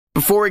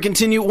Before we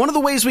continue, one of the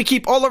ways we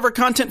keep all of our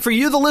content for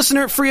you, the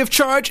listener, free of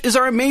charge is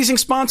our amazing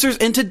sponsors,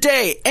 and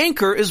today,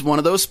 Anchor is one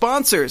of those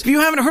sponsors. If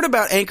you haven't heard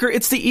about Anchor,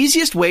 it's the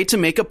easiest way to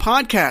make a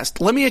podcast.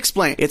 Let me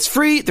explain. It's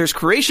free, there's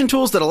creation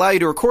tools that allow you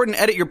to record and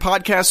edit your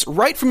podcasts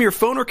right from your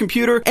phone or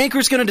computer.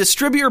 Anchor's going to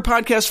distribute your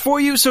podcast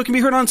for you so it can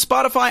be heard on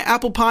Spotify,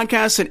 Apple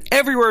Podcasts, and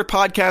everywhere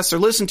podcasts are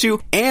listened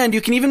to, and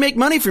you can even make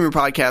money from your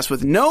podcast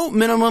with no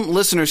minimum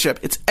listenership.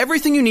 It's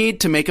everything you need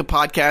to make a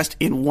podcast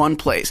in one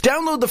place.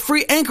 Download the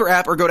free Anchor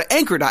app or go to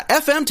anchor.fm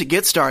to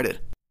get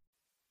started.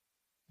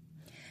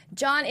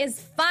 John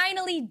is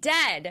finally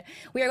dead.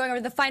 We are going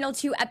over the final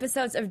 2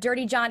 episodes of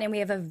Dirty John, and we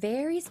have a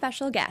very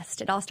special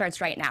guest. It all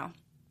starts right now.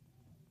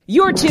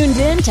 You're tuned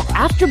in to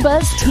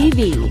AfterBuzz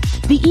TV,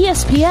 the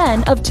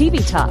ESPN of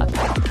TV talk.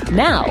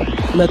 Now,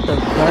 let the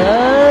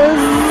buzz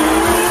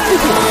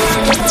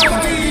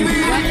begin.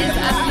 What is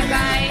up, you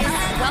guys?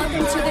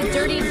 Welcome to the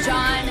Dirty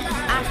John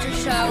After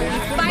Show.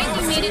 We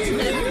finally made it to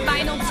the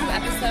final 2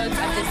 episodes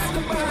of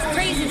this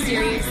crazy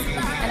series.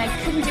 And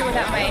I couldn't do it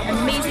without my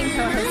amazing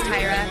co-host,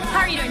 Tyra. How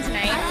are you doing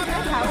tonight?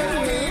 How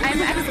are you?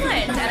 I'm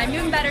excellent, and I'm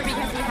doing better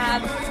because we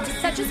have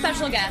such a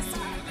special guest,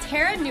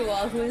 Terra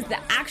Newell, who is the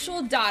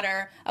actual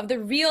daughter of the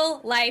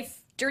real-life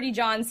Dirty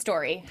John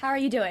story. How are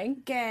you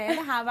doing? Good.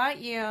 How about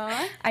you?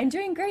 I'm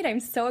doing great.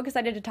 I'm so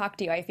excited to talk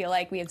to you. I feel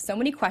like we have so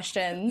many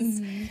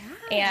questions,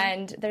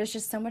 and there's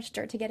just so much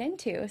dirt to get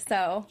into.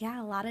 So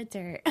yeah, a lot of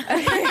dirt.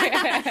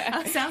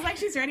 Sounds like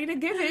she's ready to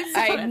give it.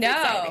 So I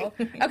know.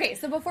 Okay,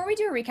 so before we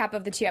do a recap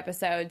of the 2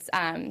 episodes,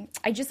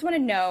 I just want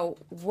to know,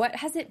 what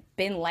has it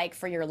been like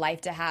for your life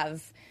to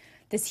have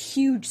this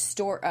huge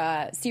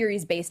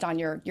series based on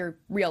your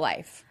real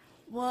life?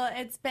 Well,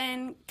 it's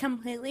been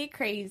completely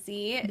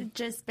crazy.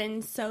 Just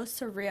been so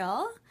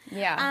surreal.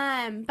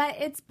 Yeah.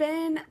 But it's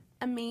been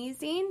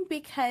amazing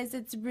because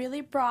it's really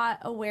brought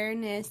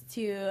awareness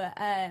to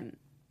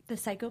the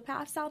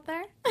psychopaths out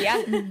there.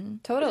 Yeah,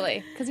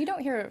 totally. Because you don't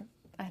hear,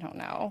 I don't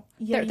know.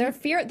 Yeah, they're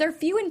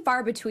few and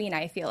far between,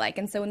 I feel like.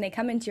 And so when they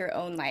come into your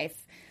own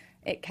life,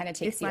 it kind of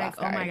takes you off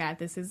guard. Oh my God,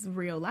 this is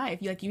real life.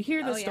 You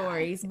hear the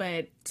stories,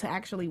 but to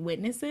actually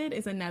witness it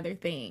is another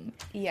thing.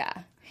 Yeah.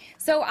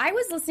 So I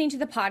was listening to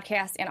the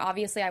podcast, and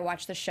obviously I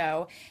watched the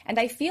show, and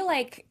I feel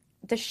like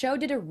the show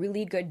did a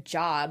really good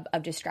job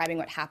of describing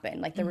what happened.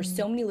 Like, there were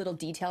so many little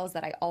details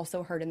that I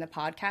also heard in the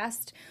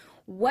podcast.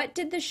 What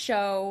did the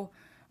show,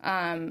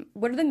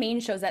 what are the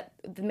main things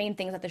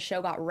that the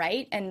show got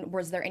right, and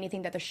was there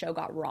anything that the show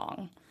got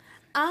wrong?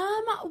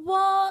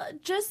 Well,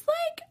 just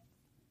like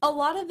a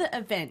lot of the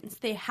events,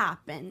 they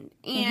happened,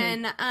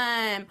 and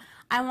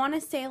I want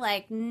to say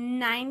like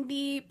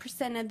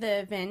 90% of the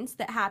events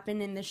that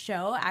happen in the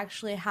show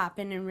actually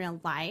happen in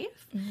real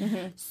life.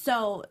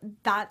 So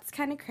that's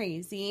kind of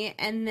crazy.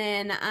 And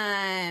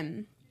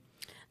then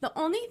the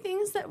only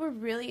things that were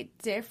really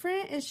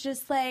different is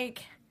just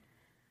like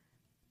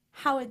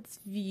how it's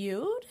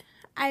viewed.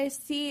 I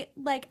see,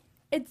 like,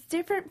 it's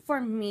different for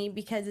me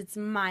because it's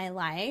my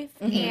life,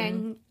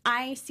 and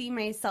I see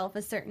myself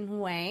a certain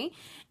way,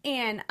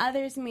 and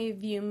others may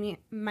view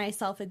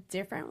myself a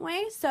different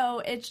way. So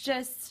it's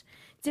just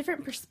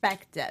different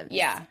perspectives.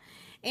 Yeah.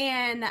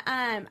 And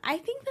I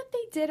think that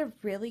they did a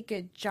really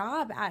good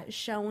job at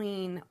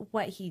showing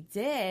what he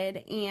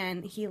did.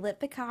 And he lit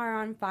the car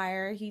on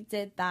fire. He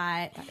did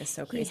that. That is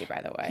so crazy,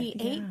 by the way. He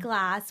ate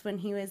glass when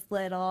he was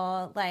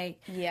little.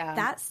 Like,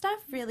 that stuff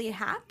really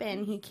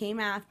happened. He came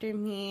after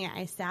me.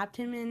 I stabbed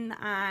him in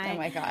the eye. Oh,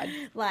 my God.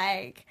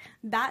 Like,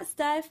 that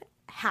stuff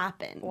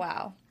happened.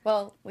 Wow.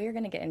 Well, we're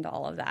going to get into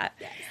all of that.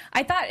 Yes.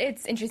 I thought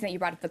it's interesting that you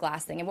brought up the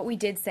glass thing. And what we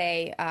did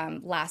say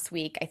last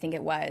week, I think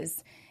it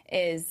was,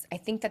 is I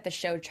think that the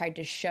show tried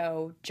to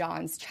show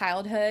John's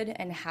childhood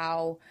and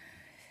how,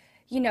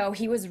 you know,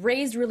 he was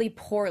raised really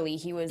poorly.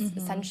 He was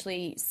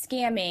essentially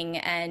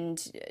scamming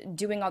and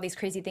doing all these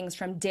crazy things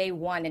from day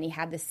one, and he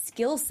had this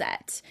skill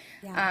set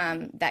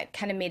that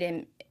kind of made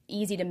him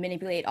easy to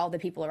manipulate all the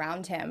people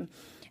around him.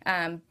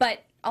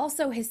 But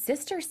also his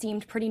sister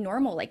seemed pretty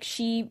normal. Like,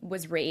 she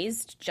was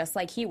raised just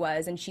like he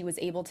was, and she was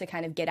able to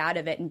kind of get out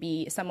of it and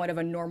be somewhat of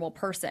a normal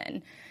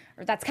person.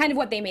 Or that's kind of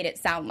what they made it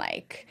sound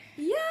like.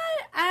 Yeah,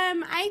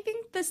 I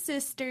think the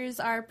sisters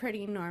are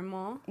pretty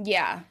normal.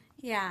 Yeah.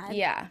 Yeah.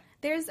 Yeah.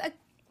 There's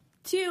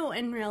two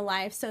in real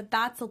life, so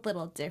that's a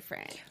little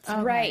different.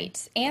 Okay.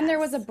 Right. And there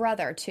was a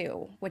brother,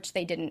 too, which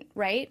they didn't,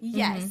 right?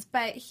 Yes,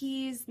 but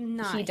he's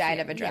not. He died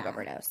of a drug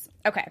overdose.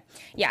 Okay.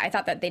 Yeah, I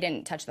thought that they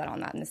didn't touch that on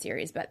that in the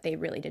series, but they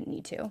really didn't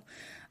need to.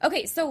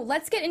 Okay, so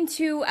let's get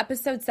into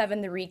episode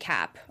 7, the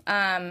recap.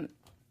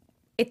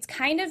 It's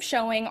kind of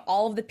showing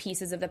all of the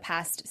pieces of the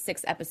past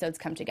 6 episodes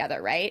come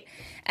together, right?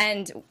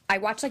 And I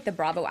watched, like, the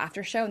Bravo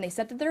after show, and they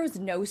said that there was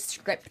no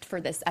script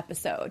for this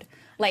episode.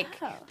 Like,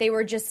 they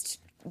were just,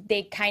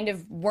 they kind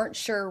of weren't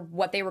sure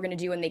what they were going to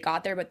do when they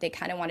got there, but they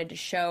kind of wanted to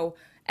show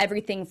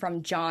everything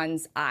from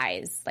John's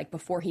eyes, like,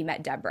 before he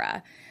met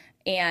Deborah.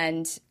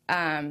 And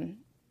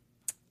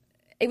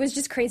it was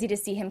just crazy to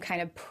see him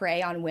kind of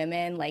prey on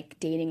women, like,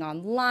 dating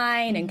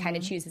online and kind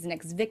of choose his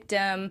next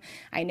victim.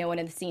 I know one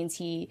of the scenes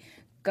he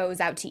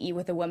goes out to eat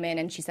with a woman,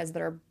 and she says that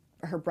her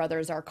her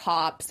brothers are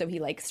cops, so he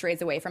like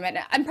strays away from it.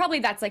 And probably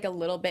that's like a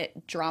little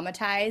bit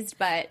dramatized,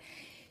 but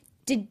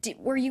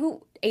were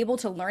you able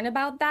to learn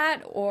about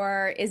that,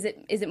 or is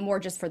it more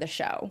just for the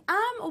show?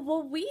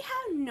 Well, we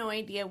have no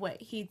idea what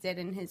he did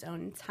in his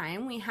own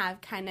time. We have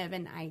kind of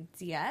an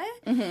idea,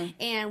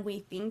 and we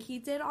think he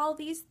did all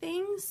these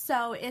things.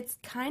 So it's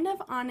kind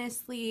of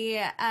honestly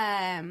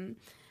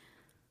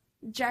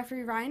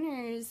Jeffrey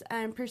Reiner's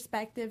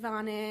perspective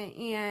on it,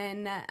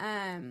 and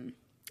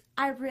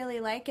I really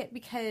like it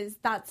because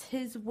that's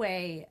his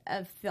way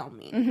of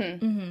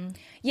filming.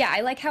 Yeah,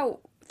 I like how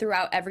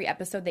throughout every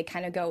episode they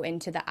kind of go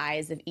into the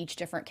eyes of each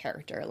different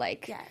character,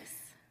 like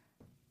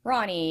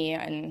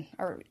Ronnie,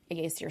 or I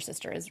guess your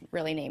sister is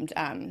really named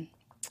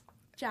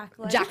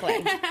Jacqueline.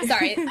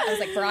 Sorry, I was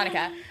like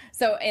Veronica.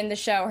 So in the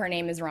show, her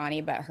name is Ronnie,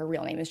 but her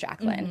real name is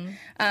Jacqueline.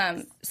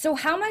 So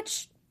how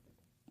much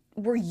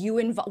were you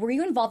involved? Were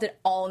you involved at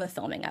all in the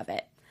filming of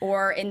it,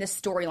 or in the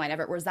storyline of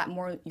it? Or was that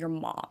more your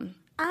mom?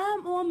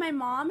 Well, my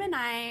mom and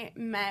I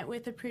met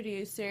with the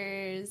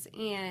producers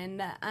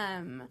and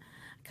a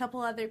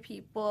couple other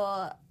people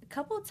a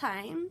couple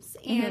times,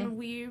 and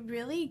we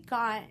really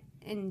got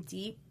in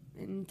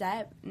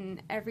depth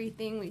and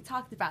everything. We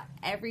talked about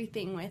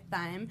everything with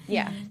them.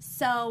 Yeah.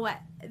 So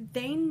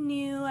they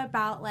knew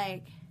about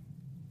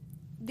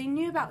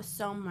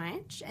so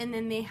much, and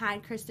then they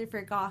had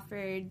Christopher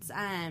Goffard's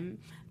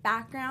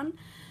background,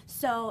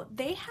 so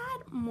they had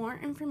more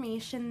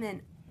information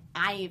than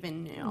I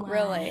even knew. Wow.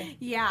 Really?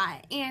 Yeah.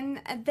 And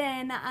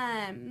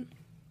then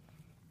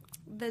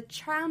the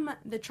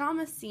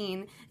trauma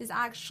scene is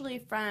actually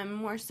from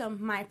more so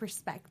my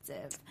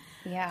perspective.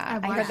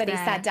 Yeah, I heard that he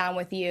sat down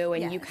with you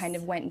and you kind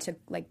of went into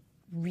like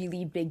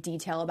really big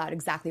detail about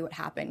exactly what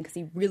happened because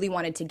he really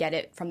wanted to get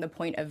it from the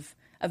point of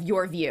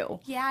your view.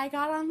 Yeah, I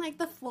got on like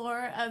the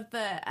floor of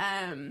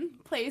the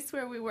place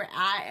where we were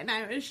at, and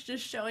I was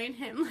just showing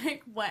him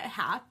like what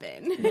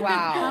happened.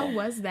 Wow. How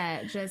was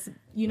that? Just,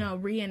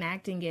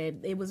 reenacting it.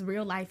 It was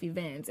real life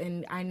events,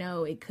 and I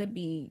know it could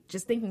be,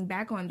 just thinking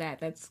back on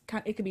that,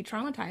 it could be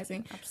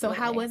traumatizing. Absolutely. So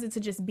how was it to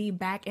just be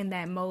back in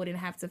that mode and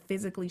have to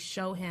physically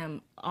show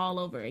him all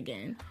over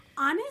again?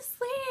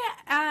 Honestly,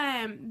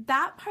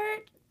 that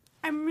part,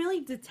 I'm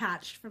really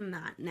detached from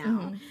that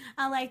now.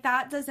 Like,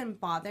 that doesn't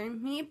bother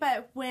me.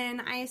 But when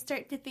I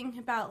start to think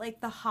about,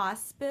 like, the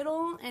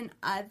hospital and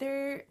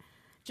other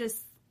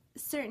just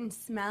certain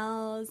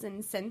smells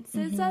and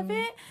senses of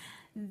it,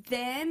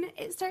 then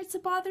it starts to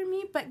bother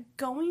me. But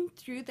going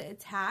through the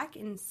attack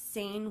and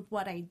saying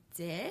what I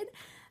did,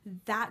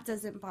 that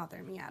doesn't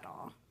bother me at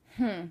all.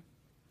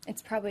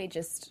 It's probably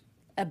just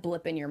a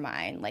blip in your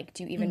mind. Like,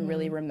 do you even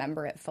really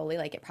remember it fully?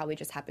 Like, it probably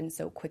just happened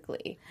so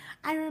quickly.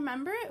 I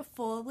remember it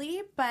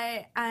fully,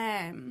 but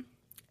I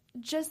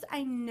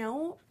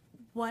know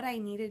what I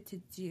needed to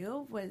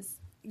do was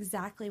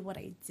exactly what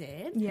I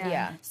did.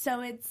 Yeah.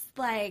 So it's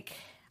like,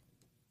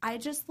 I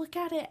just look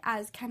at it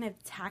as kind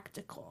of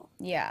tactical.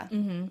 Yeah,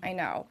 I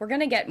know. We're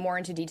going to get more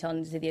into detail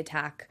into the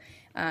attack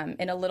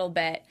in a little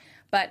bit.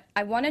 But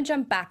I want to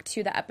jump back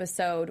to the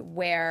episode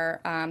where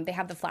they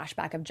have the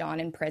flashback of John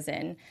in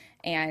prison.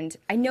 And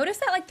I noticed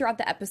that, like, throughout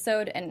the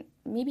episode and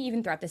maybe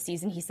even throughout the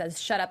season, he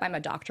says, "Shut up, I'm a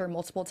doctor,"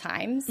 multiple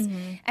times.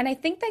 And I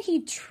think that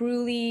he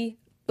truly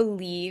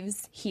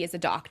believes he is a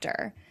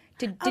doctor.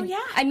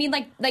 I mean,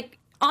 like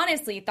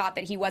honestly thought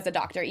that he was a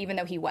doctor, even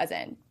though he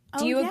wasn't.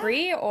 Do you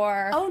agree,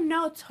 or? Oh,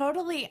 no,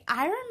 totally.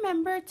 I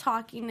remember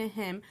talking to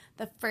him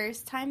the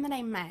first time that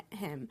I met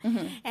him,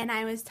 and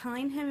I was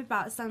telling him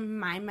about some of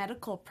my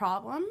medical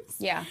problems.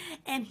 Yeah.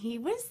 And he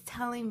was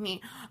telling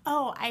me,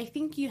 "Oh, I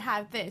think you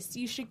have this.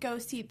 You should go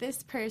see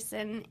this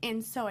person."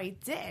 And so I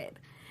did.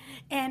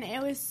 And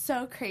it was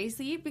so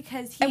crazy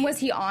because And was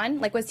he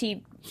on? Like, was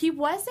he? He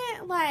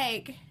wasn't,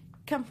 like,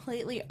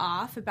 completely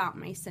off about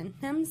my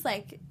symptoms.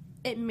 Like,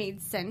 it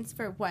made sense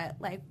for what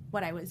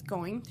I was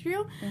going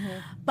through,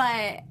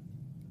 but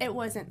it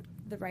wasn't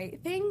the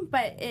right thing,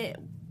 but it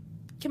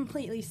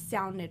completely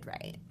sounded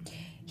right.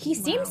 He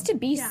seems to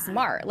be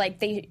smart.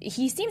 Like,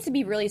 he seems to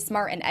be really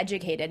smart and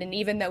educated, and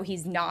even though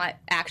he's not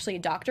actually a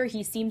doctor,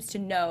 he seems to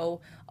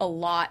know a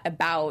lot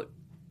about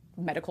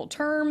medical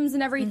terms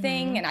and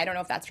everything, and I don't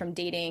know if that's from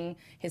dating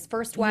his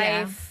first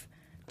wife.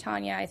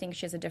 Tanya, I think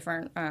she has a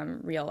different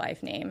real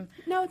life name.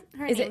 No,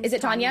 her is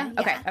it Tanya?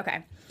 Yeah.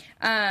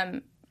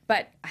 Okay.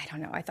 But I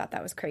don't know. I thought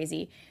that was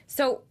crazy.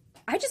 So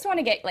I just want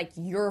to get, like,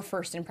 your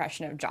first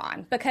impression of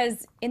John,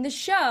 because in the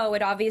show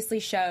it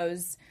obviously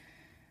shows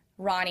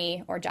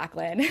Ronnie, or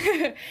Jacqueline,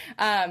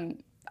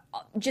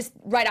 just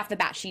right off the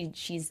bat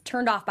she's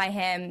turned off by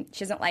him.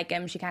 She doesn't like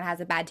him. She kind of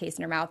has a bad taste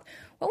in her mouth.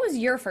 What was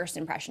your first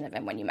impression of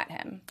him when you met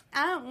him?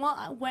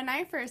 Well, when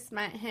I first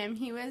met him,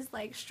 he was,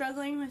 like,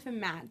 struggling with a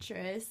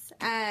mattress.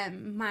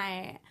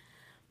 My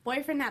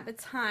boyfriend at the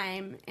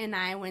time and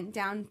I went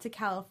down to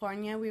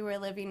California. We were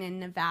living in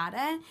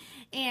Nevada,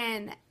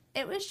 and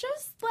it was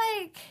just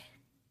like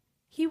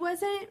he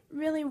wasn't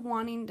really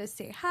wanting to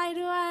say hi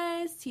to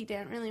us. He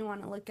didn't really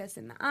want to look us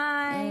in the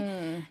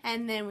eye.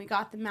 And then we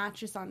got the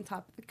mattress on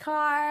top of the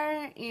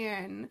car,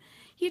 and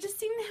he just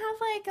seemed to have,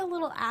 like, a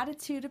little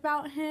attitude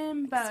about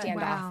him. But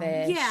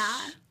Standoffish.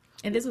 yeah.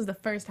 And this was the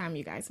first time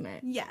you guys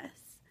met. Yes.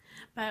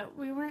 But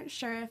we weren't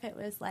sure if it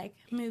was, like,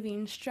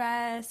 moving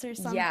stress or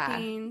something,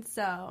 Yeah.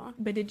 so.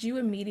 But did you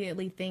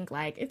immediately think,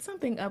 like, it's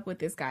something up with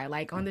this guy?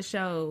 Like, on the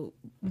show,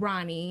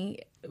 Ronnie,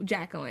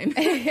 Jacqueline,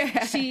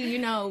 she, you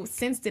know,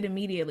 sensed it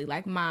immediately.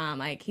 Like, Mom,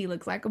 like, he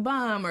looks like a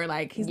bum, or,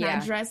 like, he's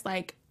not dressed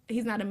like,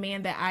 he's not a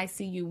man that I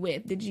see you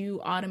with. Did you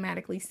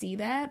automatically see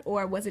that?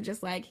 Or was it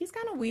just like, he's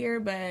kind of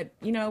weird, but,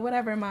 you know,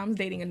 whatever, Mom's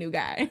dating a new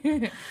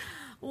guy?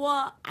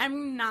 Well,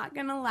 I'm not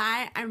gonna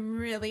lie, I'm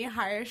really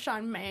harsh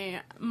on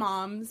my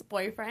mom's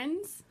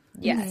boyfriends.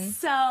 Yes.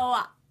 So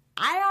I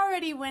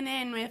already went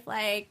in with,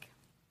 like,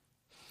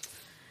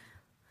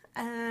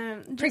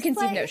 just, preconceived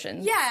like,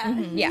 notions. Yeah,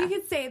 Yeah. you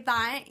could say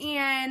that.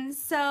 And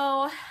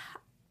so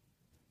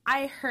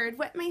I heard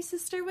what my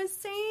sister was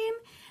saying,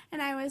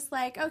 and I was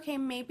like, okay,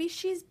 maybe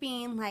she's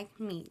being like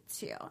me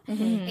too.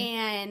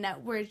 And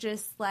we're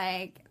just,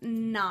 like,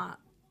 not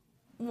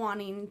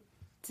wanting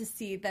to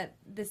see that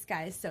this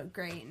guy is so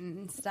great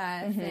and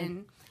stuff,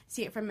 and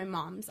see it from my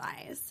mom's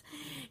eyes.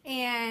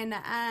 And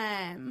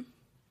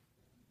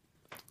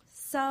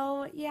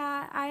so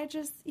yeah,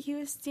 he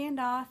was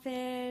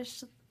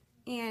standoffish,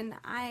 and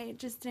I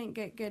just didn't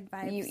get good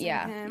vibes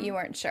from him. You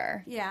weren't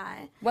sure.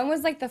 Yeah. When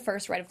was, like, the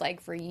first red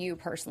flag for you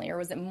personally, or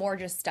was it more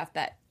just stuff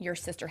that your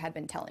sister had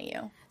been telling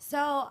you?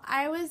 So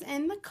I was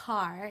in the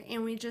car,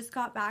 and we just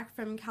got back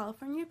from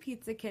California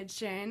Pizza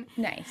Kitchen.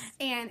 Nice.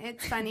 And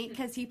it's funny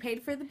because he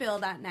paid for the bill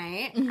that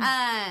night.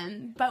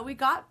 But we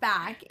got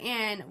back,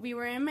 and we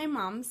were in my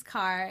mom's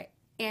car,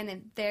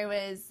 and there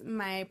was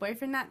my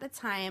boyfriend at the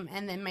time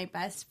and then my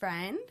best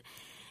friend.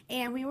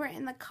 And we were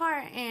in the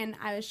car, and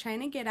I was trying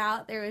to get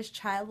out. There was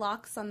child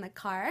locks on the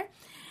car.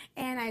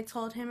 And I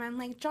told him, I'm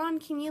like, John,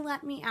 can you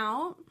let me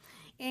out?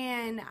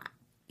 And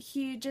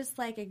he just,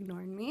 like,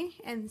 ignored me.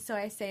 And so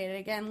I say it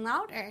again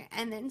louder.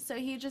 And then so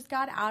he just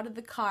got out of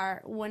the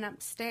car, went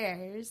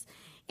upstairs.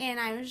 And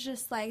I was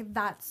just like,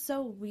 that's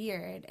so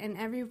weird. And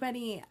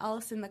everybody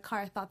else in the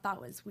car thought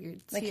that was weird,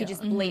 too. Like, he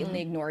just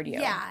blatantly ignored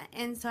you. Yeah,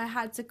 and so I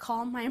had to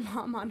call my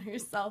mom on her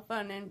cell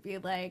phone and be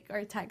like,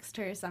 or text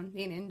her or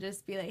something and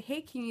just be like,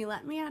 hey, can you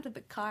let me out of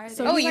the car?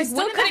 So you like, still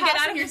when did I couldn't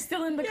get out of here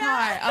still in the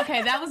car?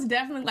 Okay, that was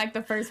definitely, like,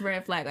 the first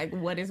red flag. Like,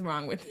 what is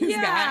wrong with this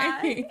guy?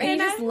 And he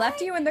And just I'm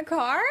left you in the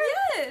car?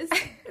 Yes,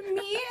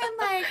 me and,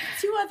 like,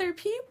 2 other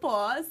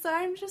people. So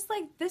I'm just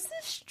like, this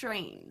is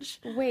strange.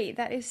 Wait,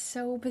 that is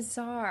so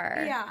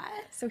bizarre. Yeah.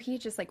 So he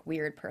just, like,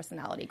 weird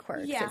personality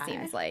quirks, Yeah. it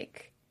seems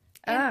like.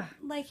 And,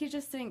 like, he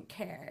just didn't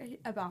care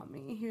about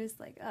me. He was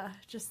like,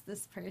 just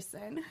this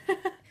person.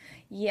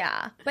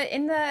 Yeah. But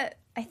I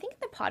think in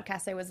the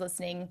podcast I was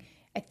listening,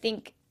 I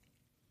think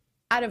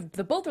out of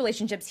the both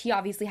relationships, he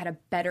obviously had a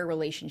better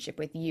relationship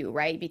with you,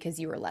 right? Because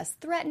you were less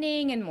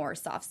threatening and more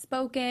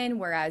soft-spoken,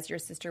 whereas your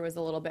sister was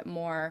a little bit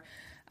more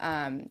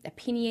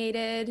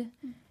opinionated.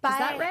 Is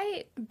that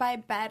right? By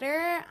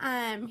better,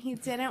 he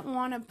didn't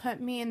want to put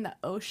me in the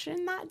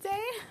ocean that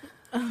day.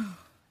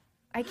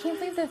 I can't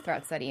believe the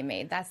threats that he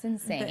made. That's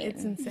insane.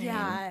 It's insane.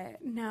 Yeah,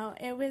 no,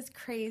 it was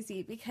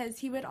crazy because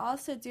he would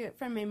also do it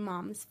from my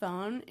mom's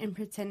phone and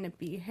pretend to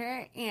be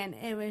her, and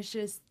it was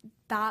just,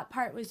 that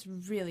part was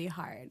really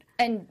hard.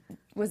 And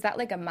was that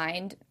like a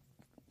mind...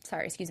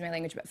 Sorry, excuse my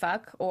language, but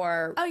fuck?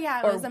 Or Oh,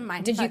 yeah, it was a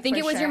mind Did you fuck think for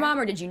it was your sure. mom,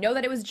 or did you know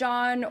that it was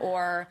John,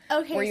 or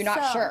were you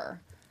not so-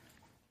 sure?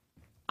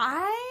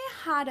 I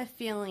had a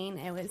feeling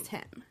it was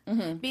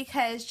him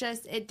because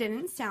just it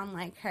didn't sound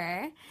like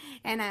her,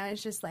 and I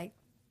was just like,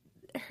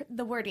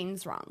 the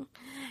wording's wrong.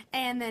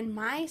 And then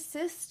my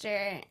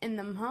sister, in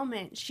the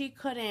moment, she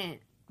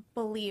couldn't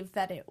believe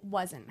that it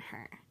wasn't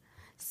her.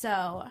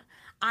 So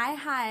I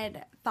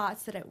had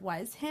thoughts that it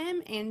was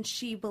him, and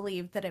she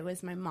believed that it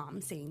was my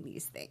mom saying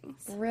these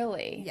things.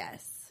 Really?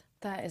 Yes.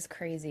 That is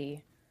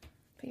crazy.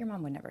 But your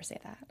mom would never say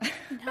that.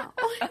 No.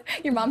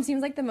 Your mom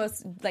seems like the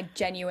most, like,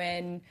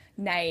 genuine,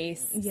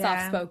 nice,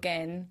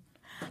 soft-spoken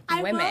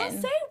women. I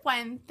will say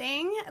one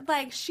thing.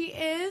 Like, she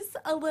is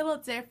a little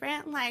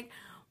different. Like,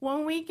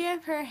 when we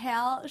give her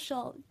hell,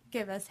 she'll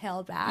give us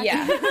hell back.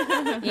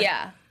 Yeah.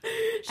 Yeah.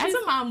 As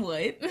a mom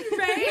would.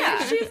 Right?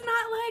 Yeah. She's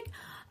not like,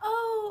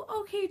 oh,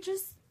 okay,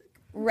 just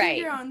Right.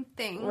 do your own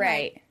thing.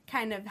 Right. Like,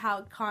 kind of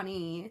how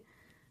Connie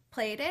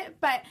played it.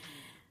 But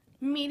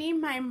meeting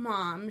my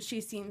mom,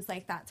 she seems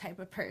like that type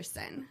of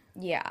person.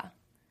 Yeah.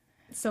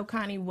 So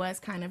Connie was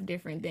kind of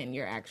different than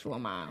your actual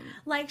mom.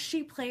 Like,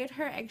 she played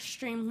her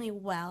extremely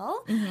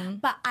well,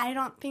 but I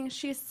don't think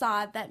she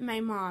saw that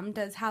my mom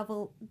does have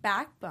a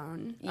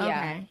backbone. Yeah.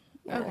 Okay.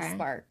 A little Okay.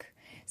 spark.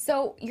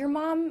 So your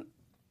mom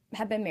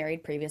had been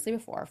married previously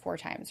before, 4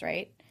 times,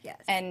 right?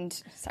 Yes. And,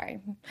 sorry.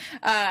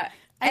 I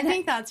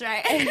think that's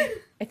right.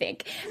 I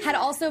think, had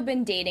also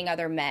been dating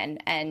other men.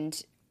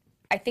 And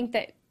I think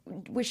that,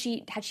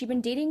 had she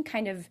been dating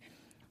kind of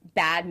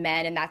bad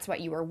men, and that's what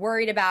you were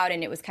worried about,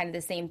 and it was kind of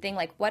the same thing?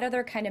 Like, what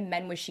other kind of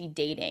men was she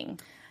dating?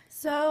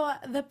 So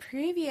the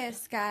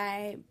previous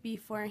guy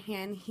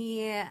beforehand,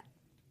 he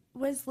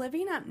was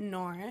living up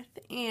north,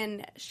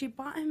 and she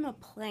bought him a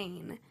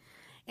plane.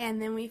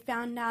 And then we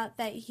found out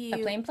that he... A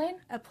plane?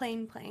 A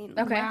plane.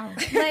 Okay. Wow.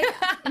 Like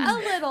a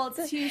little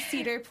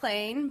two-seater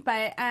plane,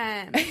 but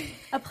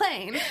a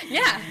plane.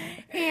 Yeah.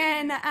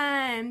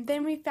 And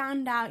then we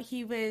found out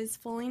he was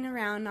fooling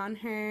around on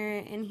her,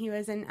 and he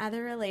was in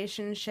other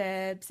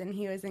relationships, and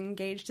he was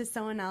engaged to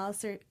someone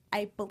else, or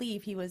I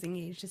believe he was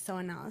engaged to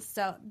someone else.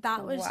 So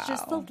that was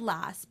just the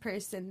last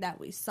person that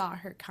we saw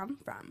her come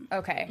from.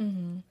 Okay.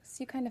 So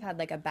you kind of had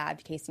like a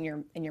bad taste in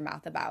your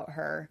mouth about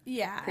her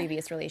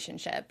previous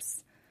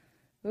relationships.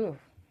 Ooh,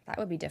 that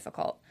would be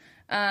difficult.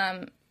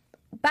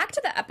 Back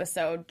to the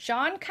episode,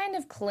 John kind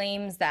of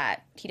claims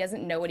that he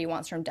doesn't know what he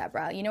wants from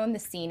Deborah. You know, in the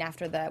scene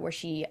after where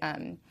she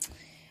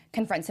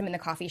confronts him in the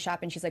coffee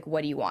shop and she's like,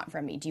 "What do you want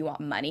from me? Do you want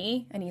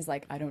money?" And he's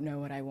like, "I don't know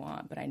what I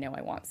want, but I know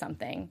I want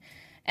something."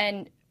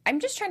 And I'm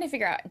just trying to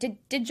figure out,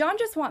 did John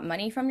just want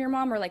money from your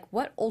mom, or like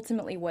what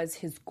ultimately was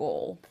his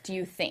goal, do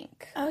you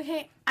think?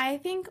 Okay, I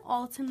think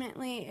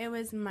ultimately it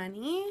was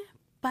money,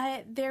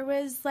 but there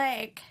was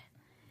like...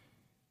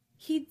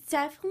 He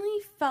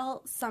definitely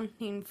felt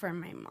something for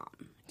my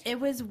mom.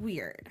 It was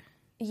weird.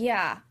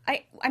 Yeah.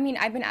 I mean,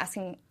 I've been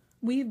asking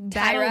We've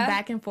battled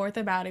back and forth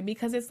about it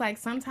because it's like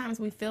sometimes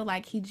we feel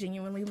like he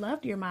genuinely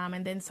loved your mom,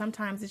 and then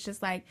sometimes it's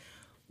just like,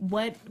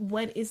 what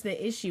is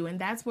the issue? And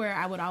that's where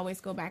I would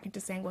always go back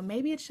into saying, well,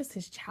 maybe it's just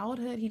his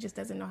childhood. He just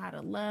doesn't know how to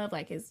love.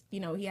 Like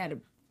he had a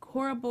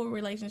horrible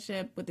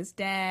relationship with his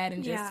dad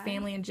and just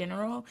family in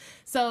general.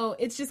 So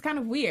it's just kind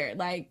of weird.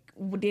 Like,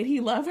 did he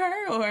love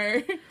her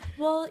or?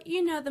 Well,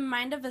 the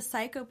mind of a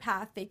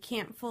psychopath, they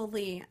can't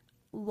fully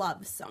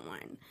love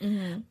someone,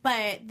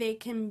 but they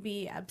can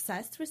be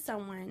obsessed with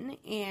someone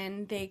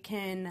and they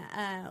can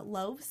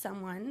loathe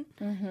someone,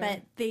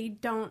 but they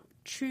don't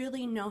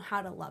truly know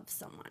how to love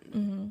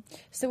someone.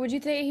 So would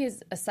you say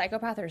he's a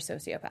psychopath or a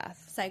sociopath?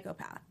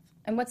 Psychopath.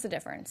 And what's the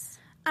difference?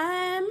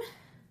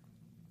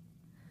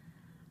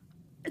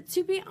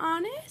 To be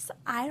honest,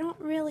 I don't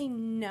really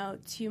know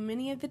too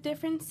many of the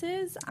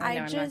differences. I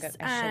know, I'm not good.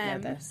 I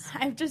should know this.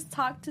 I've just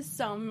talked to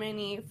so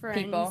many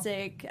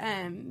forensic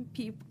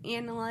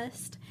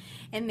analysts,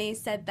 and they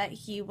said that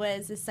he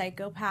was a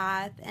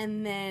psychopath,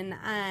 and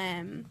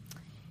then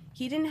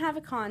he didn't have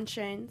a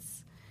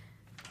conscience.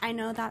 I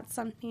know that's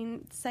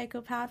something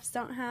psychopaths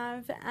don't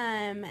have.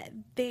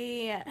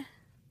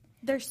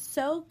 They're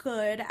so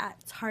good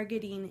at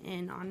targeting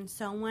in on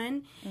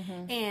someone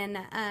and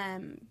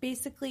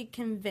basically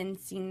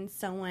convincing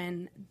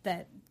someone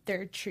that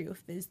their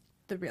truth is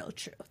the real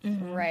truth.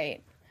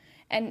 Right.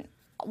 And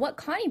what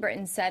Connie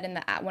Britton said in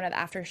one of the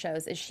after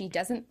shows is she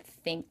doesn't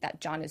think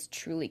that John is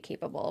truly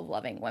capable of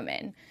loving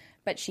women,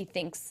 but she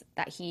thinks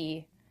that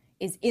he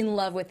is in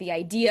love with the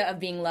idea of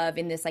being loved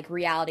in this like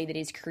reality that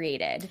he's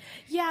created.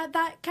 Yeah,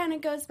 that kind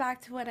of goes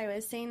back to what I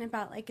was saying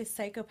about like a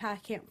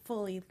psychopath can't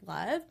fully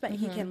love, but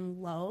he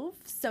can loathe.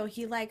 So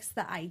he likes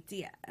the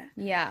idea.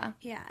 Yeah.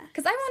 Yeah.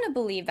 Because I want to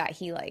believe that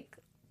he like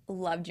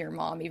loved your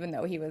mom, even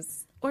though he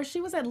was, or she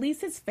was at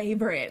least his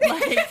favorite,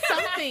 like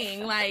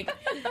something like,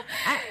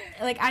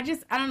 I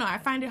don't know. I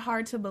find it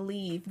hard to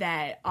believe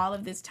that all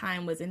of this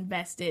time was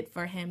invested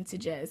for him to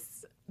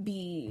just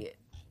be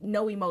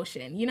no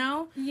emotion,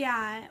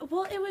 Yeah.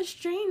 Well, it was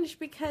strange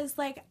because,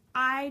 like,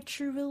 I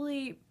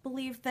truly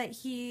believe that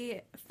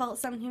he felt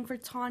something for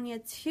Tanya,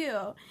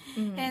 too.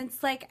 And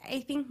it's like,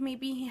 I think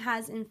maybe he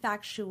has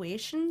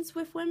infatuations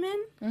with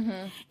women,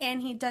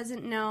 and he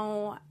doesn't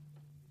know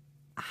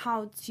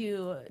how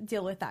to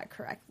deal with that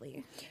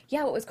correctly.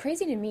 Yeah, what was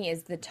crazy to me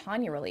is the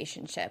Tanya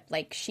relationship.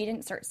 Like, she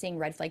didn't start seeing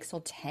red flags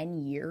till 10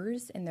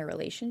 years in their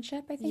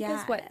relationship, I think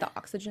is what the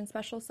Oxygen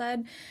special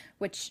said,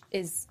 which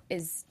is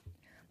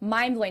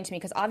mind-blowing to me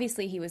because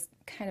obviously he was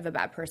kind of a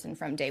bad person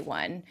from day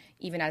one,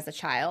 even as a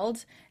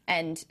child.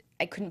 And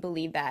I couldn't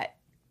believe that,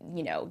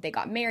 they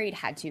got married,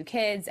 had 2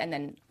 kids, and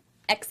then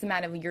X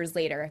amount of years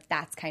later,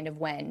 that's kind of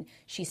when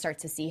she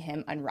starts to see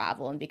him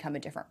unravel and become a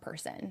different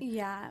person.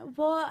 Yeah.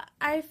 Well,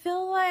 I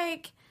feel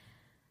like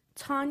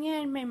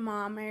Tanya and my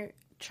mom are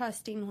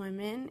trusting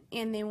women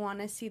and they want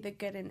to see the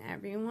good in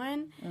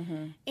everyone.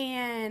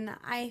 And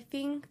I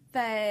think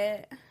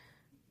that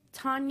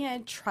Tanya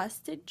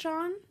trusted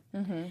John.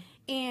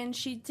 And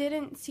she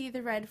didn't see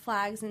the red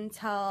flags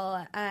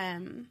until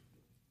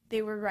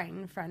they were right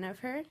in front of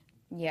her.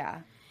 Yeah.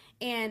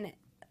 And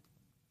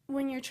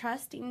when you're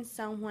trusting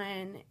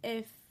someone,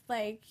 if,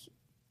 like,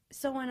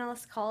 someone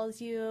else calls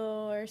you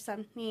or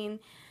something,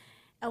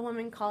 a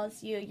woman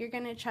calls you, you're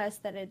going to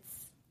trust that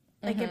it's,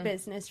 like, a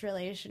business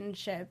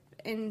relationship.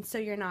 And so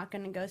you're not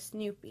going to go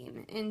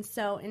snooping. And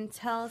so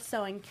until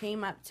someone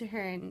came up to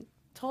her and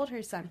told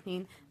her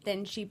something,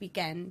 then she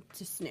began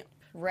to snoop.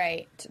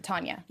 Right,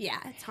 Tanya. Yeah,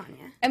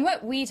 Tanya. And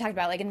what we talked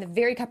about, like in the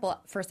very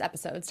first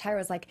episodes, Tyra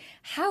was like,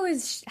 how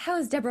is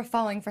Deborah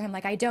falling for him?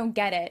 Like, I don't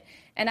get it.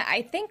 And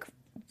I think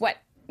what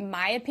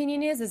my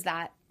opinion is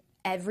that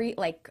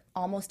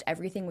almost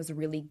everything was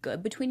really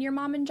good between your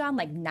mom and John,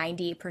 like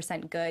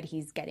 98% good.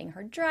 He's getting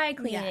her dry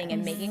cleaning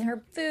and making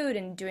her food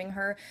and doing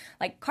her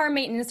like car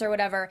maintenance or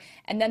whatever.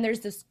 And then there's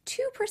this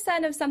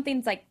 2% of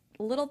something's like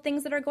little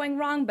things that are going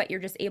wrong, but you're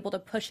just able to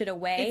push it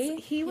away.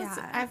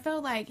 I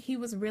felt like he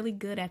was really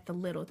good at the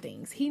little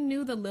things. He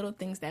knew the little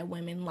things that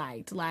women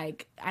liked.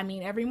 Like, I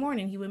mean, every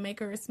morning he would make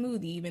her a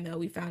smoothie, even though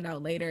we found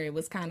out later it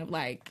was kind of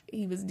like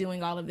he was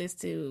doing all of this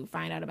to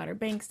find out about her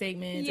bank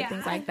statements and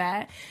things like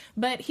that.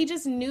 But he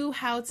just knew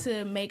how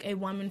to make a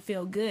woman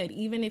feel good,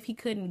 even if he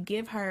couldn't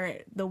give her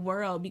the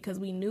world, because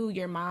we knew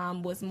your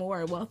mom was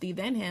more wealthy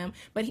than him,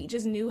 but he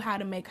just knew how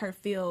to make her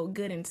feel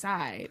good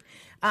inside.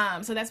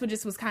 So that's what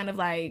just was kind of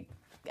like,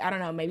 I don't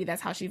know, maybe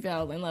that's how she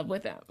fell in love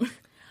with him.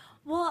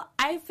 Well,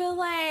 I feel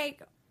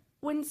like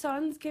when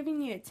someone's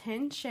giving you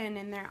attention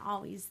and they're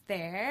always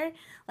there,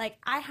 like,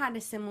 I had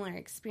a similar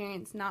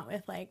experience, not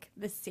with, like,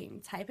 the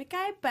same type of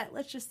guy, but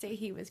let's just say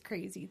he was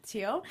crazy,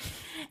 too.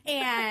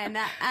 And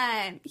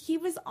he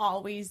was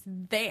always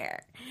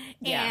there.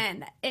 Yeah.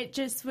 And it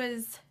just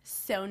was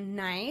so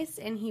nice,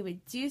 and he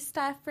would do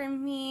stuff for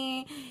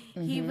me.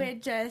 Mm-hmm. He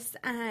would just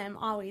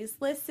always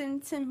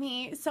listen to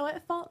me, so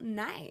it felt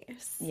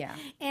nice. Yeah.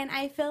 And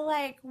I feel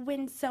like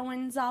when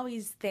someone's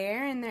always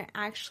there and they're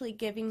actually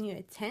giving you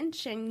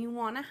attention, you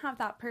want to have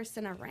that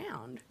person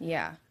around.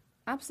 Yeah,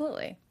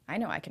 absolutely. I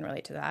know I can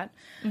relate to that.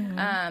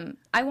 Mm-hmm.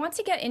 I want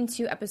to get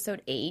into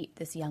episode 8,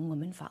 This Young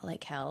Woman Fought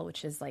Like Hell,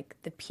 which is like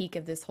the peak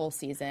of this whole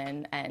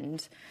season,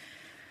 and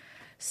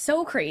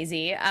so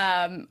crazy.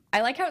 I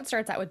like how it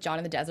starts out with John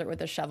in the desert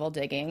with a shovel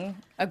digging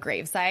a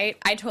gravesite.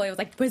 I totally was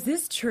like, was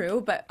this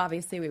true? But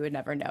obviously we would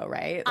never know,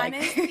 right? Like...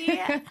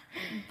 Honestly,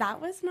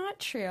 that was not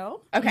true.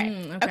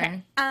 Okay.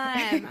 Okay.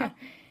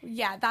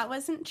 Yeah, that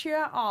wasn't true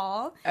at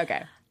all.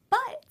 Okay.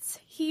 But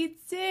he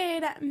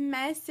did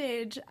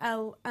message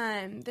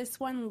this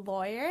one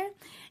lawyer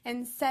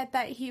and said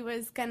that he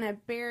was going to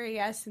bury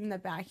us in the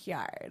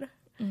backyard.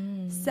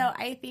 So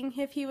I think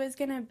if he was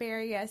going to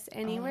bury us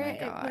anywhere,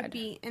 it would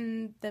be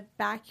in the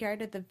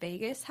backyard of the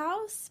Vegas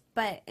house.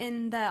 But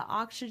in the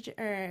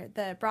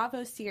the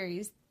Bravo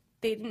series,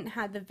 they didn't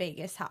have the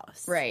Vegas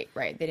house. Right.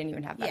 They didn't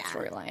even have that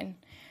storyline.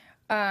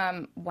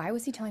 Why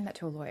was he telling that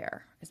to a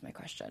lawyer, is my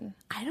question.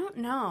 I don't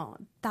know.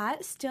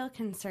 That still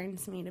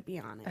concerns me, to be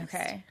honest.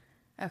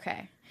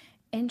 Okay.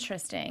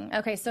 Interesting.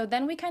 Okay, so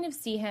then we kind of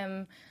see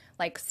him,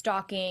 like,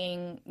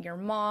 stalking your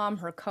mom,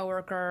 her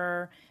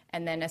coworker,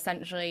 and then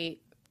essentially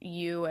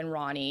you and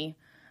Ronnie.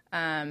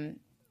 And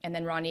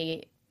then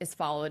Ronnie is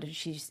followed.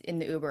 She's in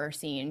the Uber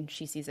scene.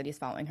 She sees that he's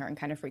following her and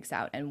kind of freaks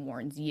out and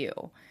warns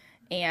you.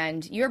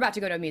 And you're about to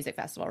go to a music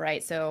festival,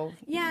 right? So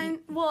yeah,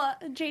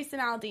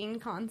 Jason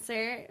Aldean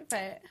concert,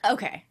 but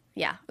okay,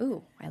 yeah.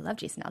 Ooh, I love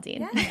Jason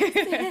Aldean.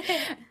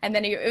 Yes. And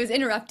then it was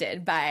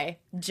interrupted by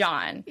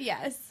John.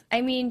 Yes.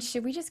 I mean,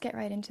 should we just get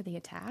right into the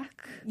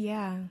attack?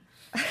 Yeah.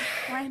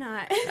 Why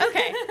not?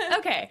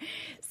 Okay.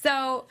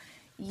 So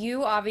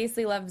you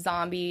obviously love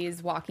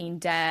zombies, Walking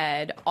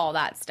Dead, all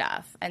that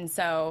stuff, and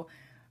so,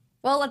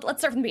 well, let's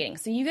start from the beginning.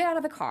 So you get out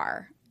of the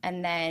car.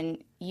 And then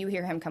you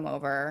hear him come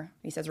over.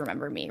 He says,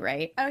 "Remember me,"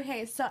 right?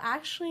 Okay, so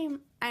actually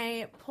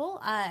I pull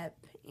up,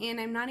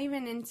 and I'm not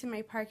even into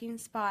my parking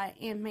spot,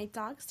 and my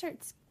dog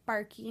starts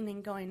barking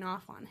and going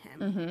off on him.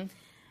 Mm-hmm.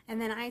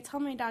 And then I tell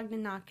my dog to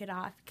knock it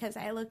off, because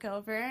I look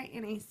over,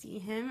 and I see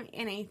him,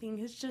 and I think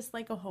it's just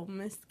like a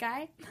homeless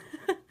guy.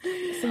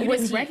 So you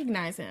didn't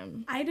recognize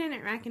him? I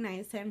didn't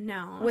recognize him,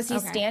 no. Was he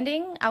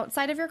standing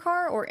outside of your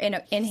car or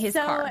in his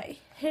car? So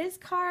his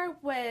car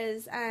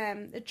was,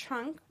 the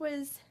trunk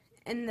was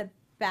in the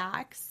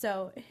back,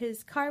 so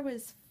his car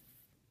was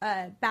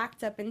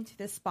backed up into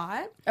the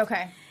spot.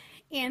 Okay.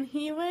 And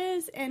he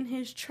was in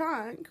his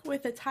trunk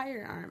with a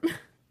tire arm.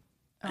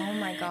 Oh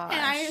my gosh.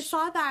 And I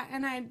saw that,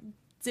 and I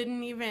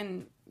didn't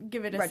even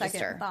give it a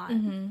second thought.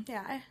 Mm-hmm.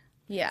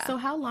 Yeah. So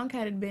how long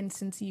had it been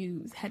since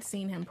you had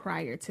seen him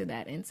prior to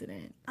that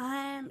incident?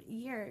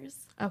 Years.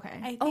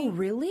 Okay. Oh,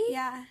 really?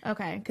 Yeah.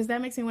 Okay, because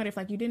that makes me wonder if,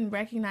 like, you didn't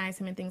recognize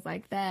him and things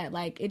like that.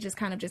 Like, it just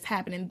kind of just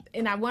happened.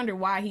 And I wonder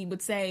why he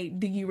would say,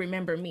 "Do you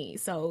remember me?"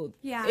 So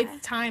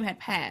time had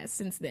passed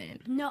since then.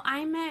 No,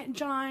 I met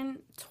John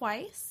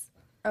twice.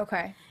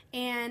 Okay.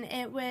 And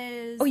it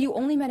was... Oh, you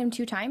only met him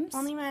 2 times?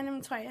 Only met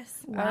him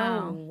twice.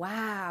 Wow. Oh,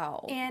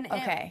 wow. And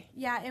okay.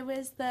 It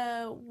was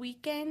the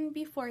weekend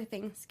before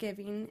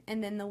Thanksgiving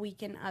and then the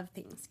weekend of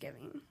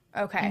Thanksgiving.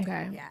 Okay.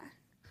 Yeah.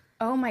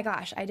 Oh my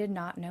gosh, I did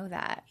not know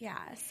that. Yeah,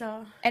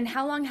 so... And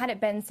how long had it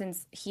been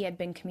since he had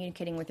been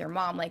communicating with your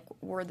mom? Like,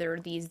 were there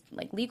these,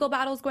 like, legal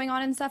battles going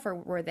on and stuff, or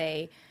were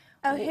they...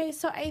 Okay,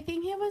 so I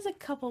think it was a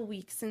couple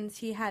weeks since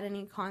he had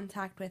any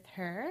contact with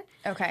her.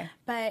 Okay.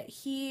 But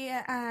he,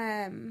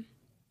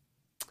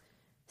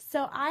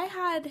 so I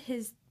had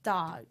his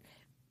dog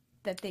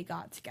that they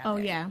got together. Oh,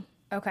 yeah.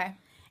 Okay.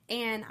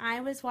 And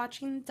I was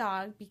watching the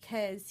dog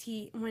because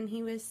when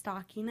he was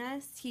stalking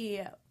us,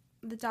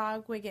 the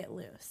dog would get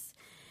loose.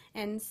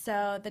 And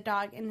so the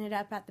dog ended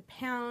up at the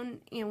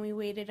pound, and we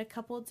waited a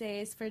couple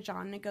days for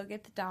John to go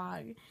get the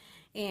dog.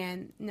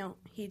 And no,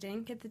 he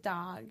didn't get the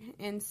dog.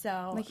 And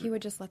so... Like, he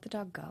would just let the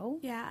dog go?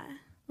 Yeah.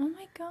 Oh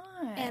my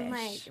gosh. And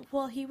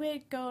he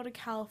would go to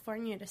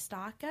California to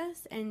stalk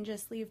us and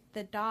just leave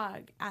the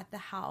dog at the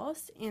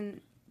house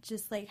and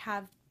just, like,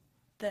 have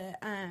the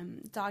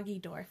doggy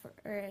door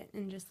for it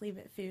and just leave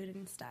it food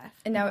and stuff.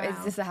 And now, is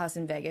this the house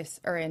in Vegas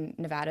or in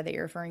Nevada that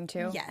you're referring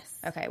to? Yes.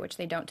 Okay, which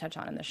they don't touch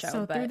on in the show.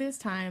 So but through this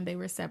time, they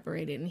were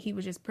separated, and he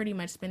was just pretty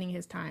much spending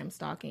his time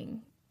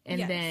stalking.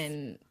 And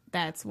then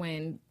that's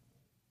when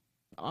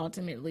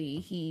ultimately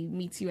he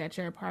meets you at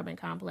your apartment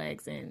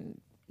complex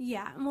and...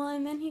 Yeah, well,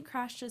 and then he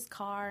crashed his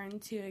car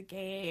into a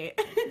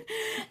gate,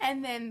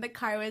 and then the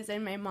car was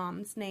in my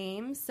mom's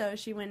name, so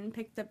she went and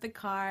picked up the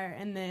car,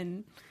 and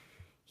then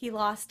he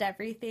lost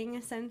everything,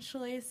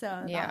 essentially,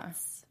 so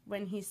that's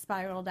when he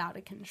spiraled out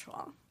of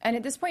control. And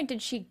at this point,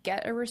 did she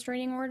get a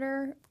restraining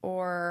order,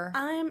 or...?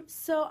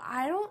 So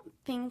I don't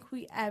think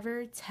we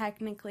ever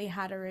technically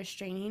had a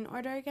restraining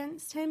order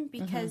against him,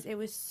 because it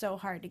was so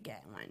hard to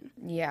get one.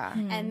 Yeah.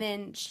 And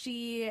then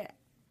she...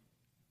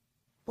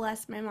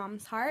 bless my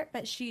mom's heart,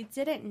 but she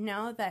didn't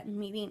know that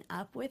meeting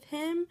up with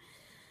him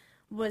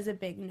was a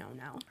big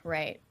no-no.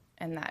 Right.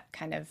 And that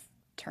kind of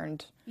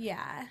turned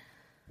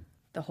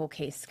the whole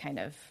case kind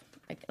of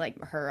like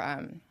her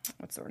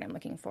what's the word I'm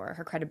looking for?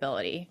 Her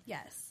credibility.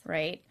 Yes.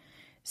 Right?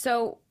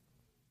 So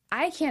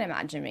I can't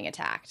imagine being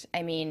attacked.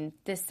 I mean,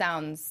 this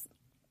sounds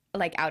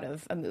like out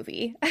of a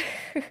movie.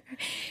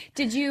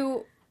 Did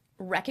you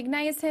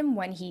recognize him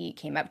when he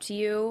came up to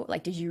you?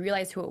 Like, did you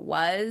realize who it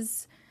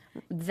was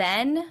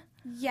then?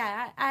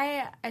 Yeah,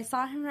 I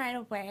saw him right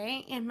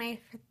away, and my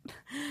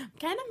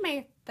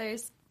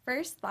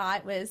first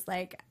thought was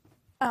like,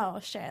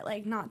 oh shit,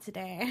 like not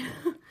today.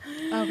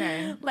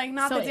 Okay. Like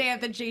not the day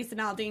of the Jason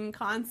Aldean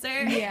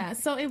concert. Yeah,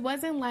 so it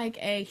wasn't like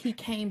he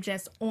came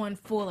just on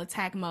full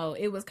attack mode.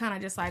 It was kind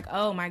of just like,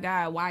 oh my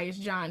God, why is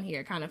John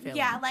here kind of feeling.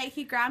 Yeah, like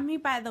he grabbed me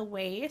by the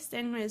waist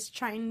and was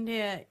trying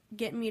to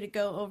get me to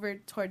go over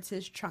towards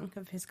his trunk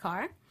of his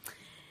car.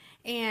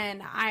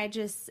 And I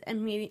just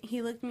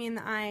he looked me in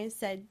the eyes,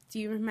 said, "Do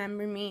you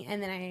remember me?"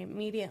 And then I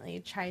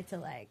immediately tried to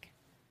like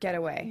get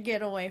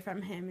away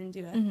from him and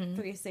do a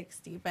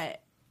 360,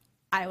 but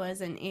I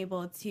wasn't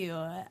able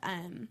to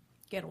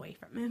get away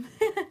from him.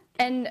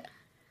 And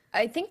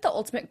I think the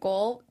ultimate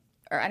goal,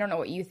 or I don't know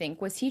what you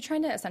think, was he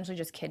trying to essentially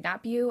just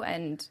kidnap you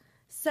and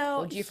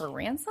hold you for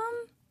ransom?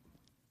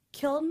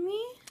 Killed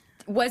me?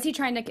 Was he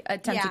trying to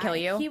attempt to kill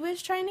you? He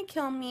was trying to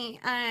kill me.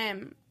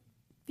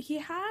 He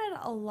had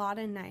a lot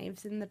of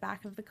knives in the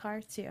back of the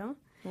car, too.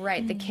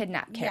 Right, the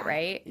kidnap kit,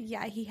 right?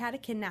 Yeah, he had a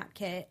kidnap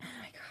kit. Oh,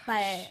 my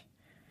gosh.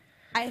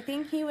 But I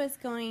think he was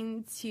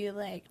going to,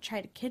 like,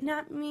 try to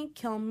kidnap me,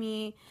 kill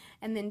me,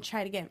 and then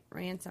try to get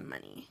ransom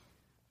money.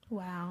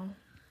 Wow.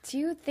 Do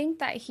you think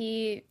that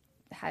he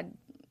had,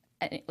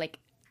 like,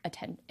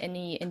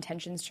 any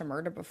intentions to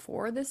murder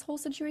before this whole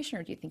situation?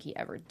 Or do you think he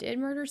ever did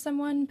murder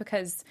someone?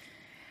 Because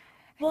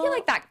I feel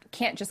like that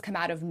can't just come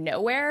out of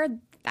nowhere,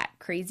 that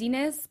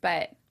craziness,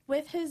 but...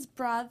 With his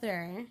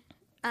brother,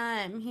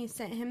 he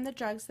sent him the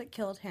drugs that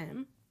killed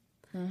him.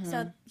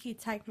 So he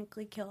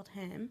technically killed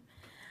him.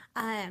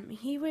 I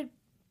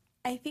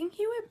think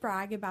he would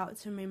brag about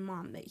to my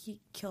mom that he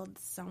killed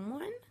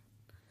someone.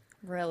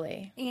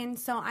 Really? And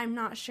so I'm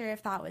not sure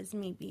if that was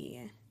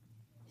maybe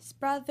his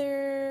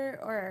brother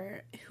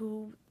or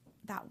who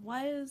that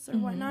was or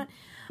whatnot.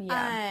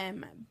 Yeah.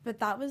 But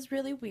that was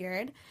really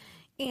weird.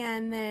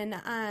 And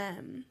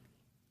then,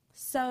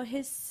 so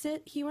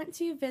he went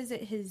to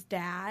visit his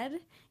dad,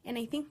 and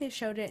I think they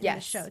showed it in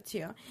the show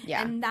too.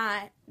 Yeah. And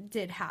that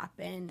did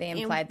happen. They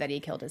implied that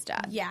he killed his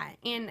dad. Yeah,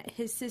 and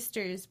his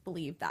sisters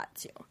believe that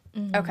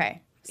too.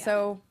 Okay,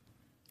 so...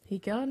 He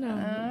killed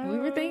him. We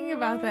were thinking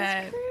about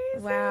that.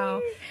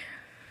 Wow.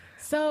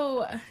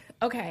 So,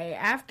 okay,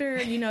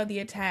 after, the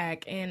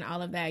attack and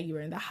all of that, you were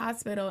in the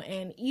hospital,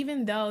 and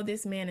even though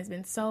this man has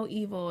been so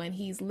evil and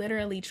he's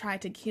literally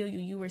tried to kill you,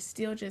 you were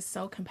still just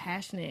so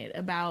compassionate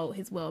about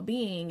his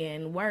well-being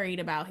and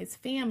worried about his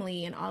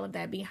family and all of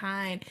that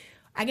behind.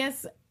 I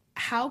guess,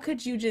 how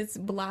could you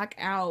just block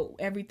out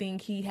everything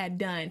he had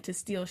done to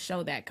still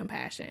show that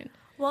compassion?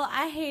 Well,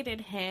 I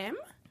hated him,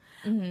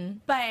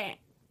 but...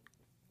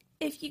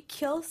 If you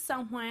kill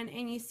someone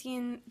and you see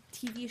in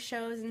TV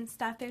shows and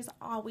stuff, there's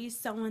always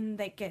someone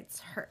that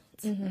gets hurt.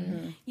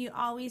 You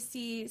always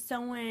see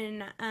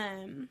someone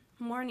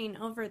mourning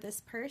over this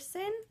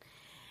person.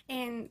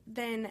 And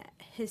then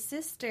his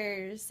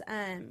sisters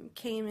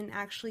came and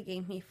actually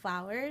gave me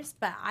flowers,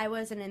 but I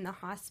wasn't in the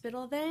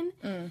hospital then.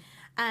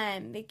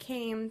 They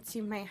came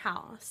to my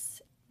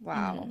house.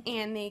 Wow.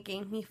 And they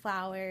gave me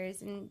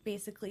flowers and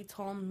basically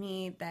told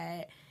me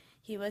that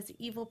he was an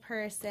evil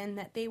person,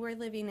 that they were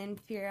living in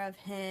fear of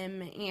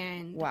him,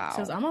 and... Wow.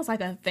 So it's almost like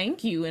a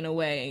thank you in a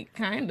way,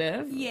 kind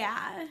of.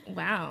 Yeah.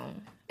 Wow.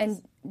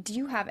 And do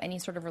you have any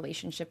sort of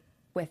relationship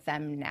with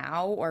them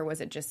now, or was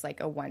it just like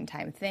a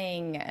one-time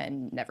thing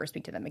and never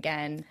speak to them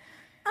again?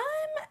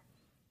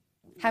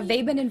 Have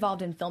they been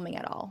involved in filming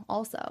at all,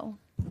 also?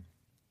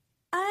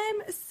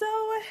 So...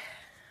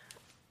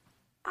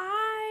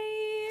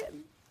 I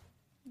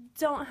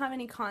don't have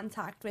any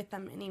contact with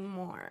them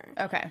anymore.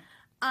 Okay.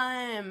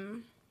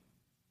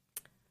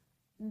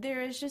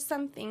 There is just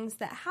some things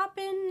that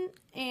happen,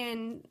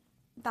 and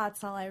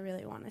that's all I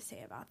really want to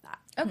say about that.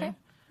 Okay.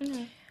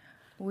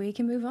 We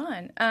can move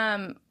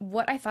on.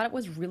 What I thought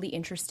was really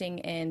interesting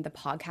in the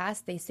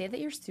podcast, they say that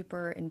you're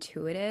super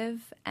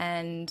intuitive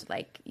and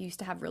like you used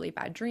to have really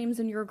bad dreams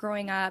when you were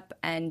growing up,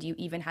 and you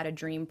even had a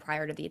dream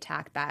prior to the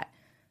attack that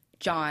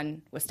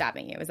John was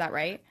stabbing you. Is that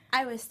right?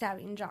 I was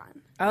stabbing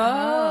John.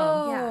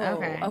 Oh,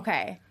 yeah.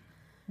 Okay.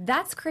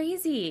 That's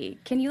crazy.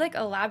 Can you like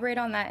elaborate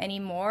on that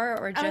anymore,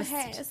 or just?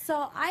 Okay,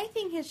 so I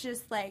think it's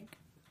just like,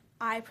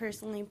 I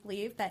personally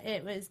believe that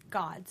it was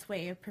God's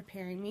way of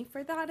preparing me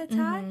for that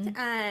attack.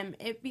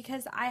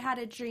 Because I had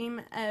a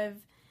dream of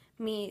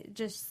me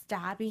just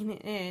stabbing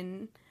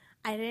in.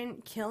 I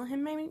didn't kill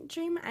him in my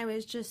dream. I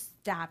was just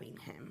stabbing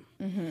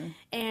him.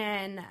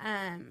 And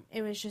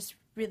it was just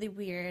really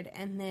weird.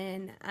 And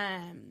then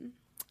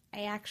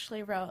I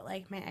actually wrote,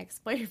 like, my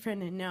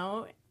ex-boyfriend a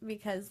note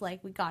because,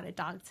 like, we got a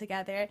dog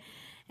together.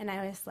 And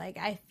I was like,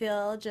 I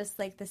feel just,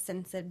 like, the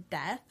sense of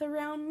death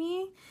around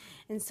me.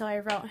 And so I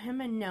wrote him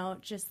a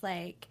note just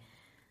like,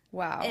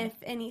 wow, if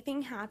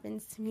anything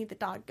happens to me, the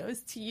dog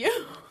goes to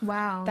you.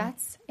 Wow.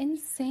 That's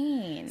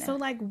insane. So,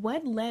 like,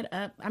 what led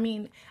up? I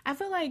mean, I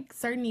feel like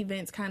certain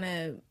events kind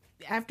of,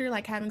 after,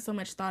 like, having so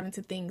much thought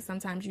into things,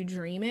 sometimes you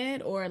dream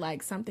it, or,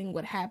 like, something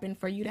would happen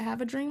for you to have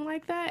a dream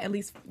like that. At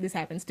least this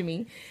happens to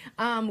me.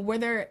 Were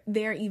there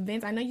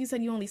events? I know you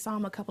said you only saw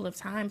him a couple of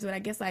times, but I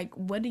guess, like,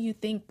 what do you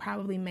think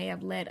probably may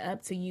have led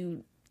up to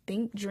you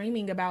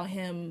dreaming about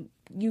him,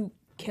 you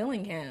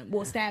killing him,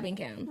 stabbing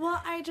him?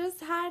 Well, I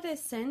just had a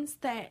sense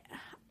that,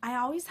 I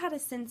always had a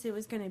sense it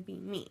was going to be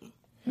me.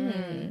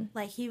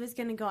 Like, he was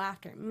going to go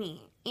after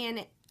me.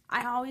 And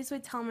I always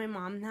would tell my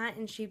mom that,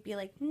 and she'd be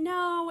like,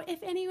 no,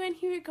 if anyone,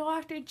 he would go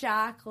after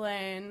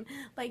Jacqueline.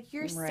 Like,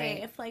 you're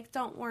safe. Like,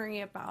 don't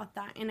worry about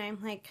that. And I'm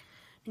like,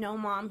 no,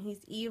 Mom, he's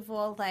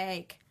evil.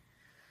 Like,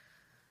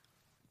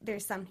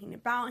 there's something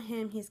about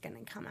him. He's going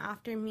to come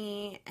after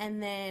me.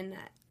 And then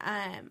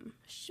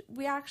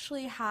we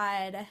actually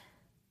had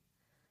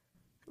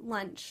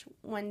lunch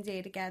one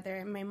day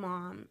together, my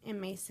mom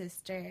and my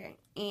sister,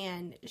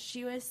 and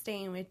she was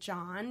staying with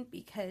John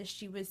because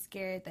she was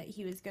scared that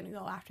he was going to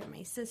go after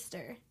my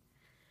sister.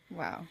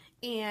 Wow.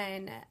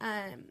 And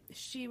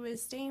she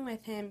was staying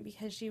with him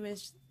because she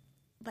was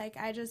like,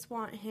 I just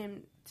want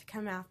him to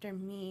come after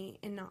me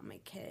and not my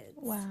kids.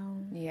 Wow.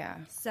 Yeah.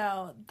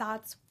 So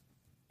that's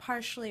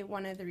partially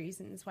one of the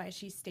reasons why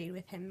she stayed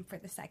with him for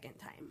the second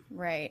time.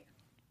 Right.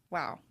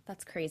 Wow.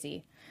 That's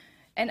crazy.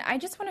 And I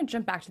just want to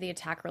jump back to the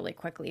attack really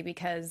quickly,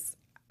 because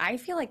I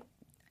feel like,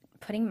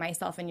 putting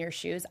myself in your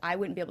shoes, I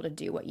wouldn't be able to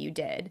do what you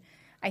did.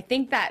 I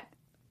think that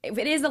it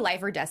is a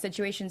life or death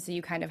situation, so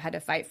you kind of had to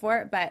fight for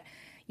it. But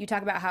you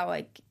talk about how,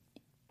 like,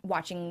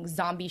 watching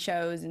zombie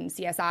shows and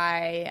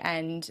CSI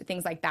and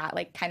things like that,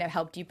 like, kind of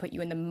helped you, put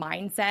you in the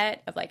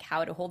mindset of, like,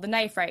 how to hold the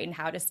knife right and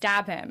how to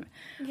stab him.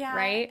 Yeah.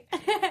 Right?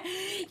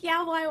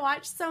 Yeah, well, I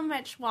watched so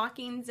much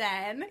Walking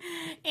Dead,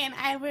 and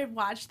I would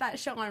watch that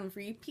show on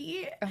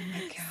repeat. Oh,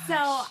 my gosh.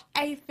 So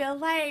I feel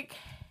like,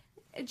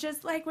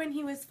 just like when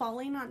he was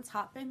falling on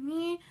top of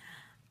me,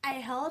 I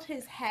held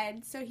his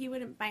head so he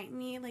wouldn't bite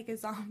me like a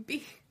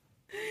zombie.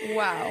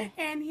 Wow.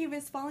 And he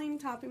was falling on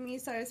top of me,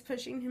 so I was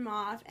pushing him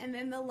off. And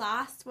then the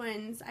last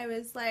ones, I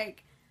was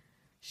like,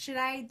 should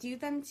I do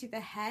them to the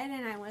head?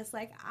 And I was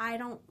like, I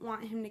don't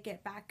want him to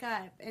get back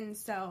up. And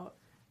so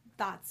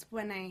that's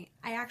when I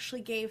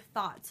actually gave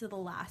thought to the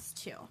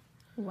last two.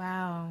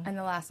 Wow. And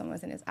the last one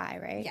was in his eye,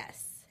 right?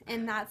 Yes.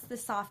 And that's the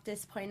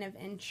softest point of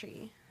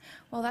entry.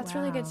 Well, that's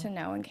really good to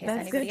know in case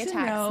That's anybody good to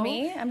attacks know.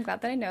 me. I'm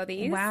glad that I know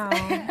these. Wow.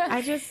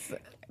 I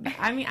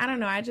don't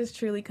know. I just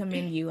truly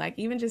commend you. Like,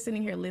 even just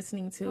sitting here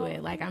listening to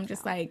it, like, I'm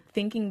just, like,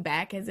 thinking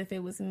back as if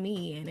it was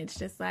me. And it's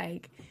just,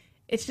 like,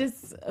 it's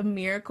just a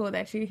miracle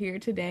that you're here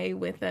today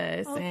with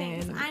us. Oh,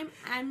 and thanks.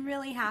 I'm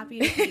really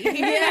happy to be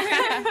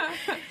here.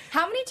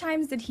 How many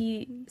times did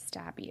he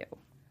stab you?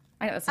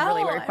 I know that's a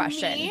really weird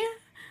question. Me?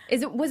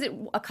 Was it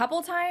a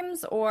couple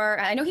times, or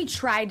I know he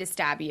tried to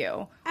stab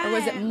you, or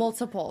was it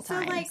multiple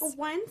times? So, like,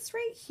 once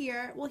right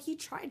here, well, he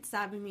tried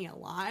stabbing me a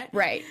lot.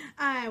 Right.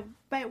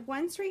 But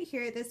once right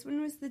here, this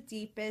one was the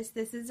deepest.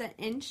 This is 1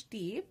 inch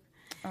deep.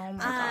 Oh, my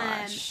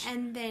gosh.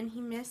 And then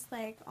he missed,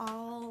 like,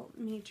 all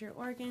major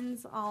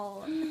organs,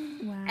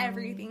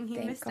 everything. He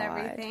missed God.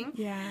 everything.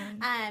 Yeah.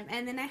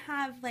 And then I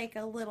have, like,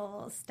 a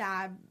little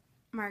stab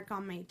mark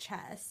on my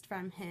chest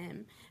from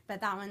him,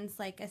 but that one's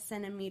like 1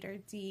 centimeter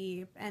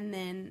deep. And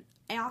then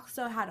I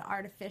also had an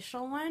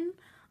artificial one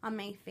on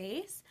my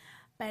face,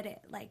 but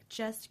it, like,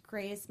 just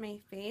grazed my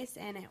face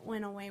and it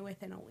went away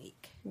within a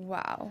week.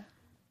 Wow.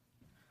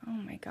 Oh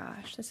my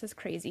gosh, this is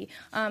crazy.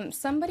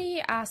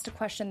 Somebody asked a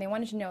question. They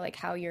wanted to know, like,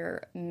 how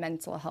your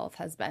mental health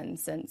has been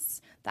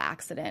since the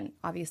accident.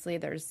 Obviously,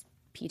 there's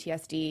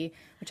PTSD,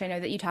 which I know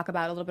that you talk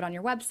about a little bit on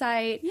your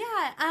website.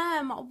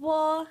 Yeah,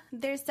 well,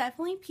 there's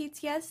definitely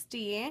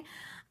PTSD.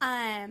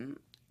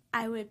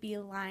 I would be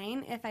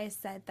lying if I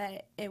said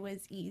that it was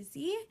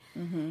easy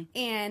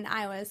and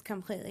I was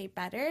completely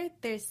better.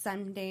 There's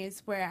some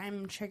days where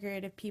I'm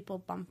triggered if people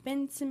bump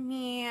into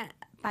me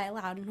by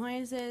loud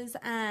noises.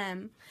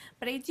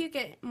 But I do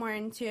get more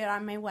into it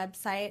on my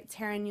website,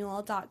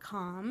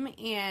 terranewell.com,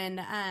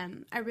 and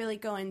I really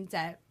go in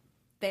depth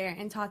there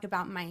and talk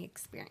about my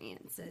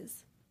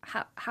experiences.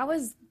 How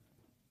has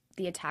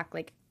the attack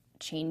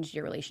changed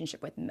your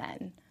relationship with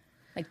men?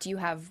 Do you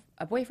have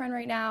a boyfriend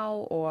right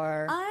now,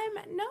 or?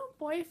 No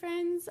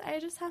boyfriends. I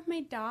just have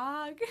my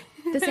dog.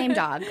 The same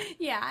dog?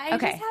 Yeah, I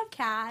just have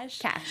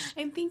Cash.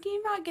 I'm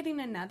thinking about getting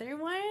another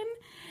one,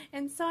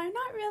 and so I'm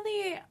not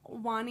really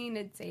wanting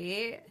a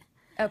date.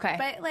 Okay.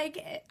 But,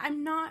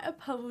 I'm not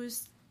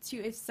opposed to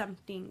if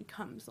something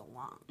comes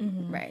along.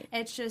 Mm-hmm. Right.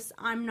 It's just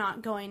I'm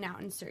not going out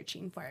and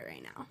searching for it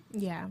right now.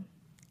 Yeah.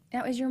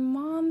 Now, is your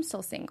mom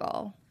still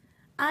single?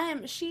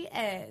 She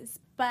is,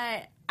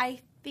 but I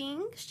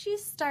think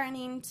she's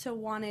starting to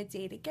want to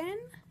date again.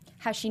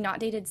 Has she not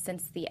dated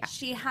since the...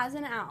 She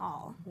hasn't at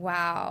all.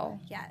 Wow.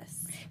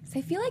 Yes. So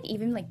I feel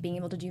even being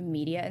able to do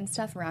media and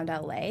stuff around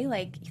LA,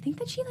 you think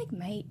that she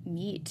might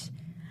meet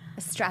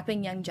a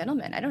strapping young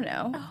gentleman. I don't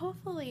know.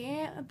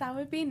 Hopefully. That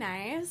would be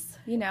nice.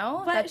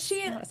 But That's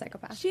she's not a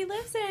psychopath. She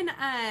lives in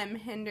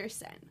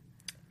Henderson.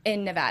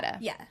 In Nevada?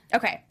 Yeah.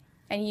 Okay.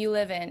 And you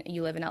live in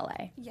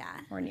LA? Yeah.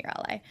 Or near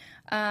LA.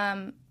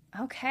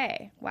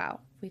 Okay.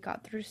 Wow. We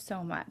got through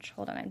so much.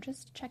 Hold on. I'm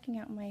just checking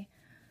out my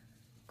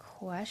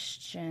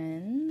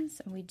questions.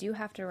 And we do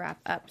have to wrap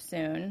up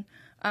soon.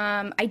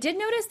 I did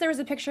notice there was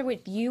a picture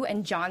with you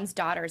and John's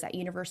daughters at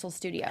Universal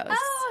Studios.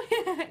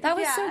 Oh, that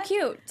was so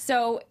cute.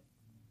 So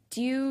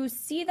do you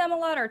see them a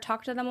lot or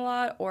talk to them a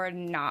lot, or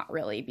not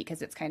really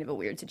because it's kind of a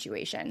weird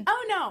situation?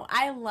 Oh, no.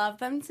 I love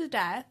them to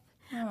death.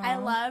 Aww. I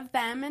love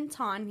them and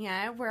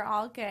Tanya. We're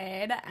all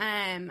good.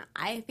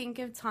 I think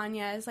of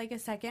Tanya as a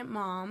second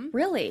mom.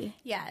 Really?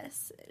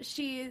 Yes.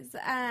 She's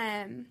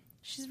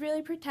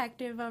really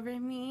protective over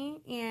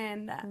me,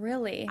 and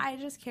really, I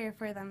just care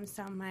for them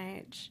so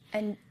much.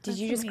 And did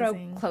you just grow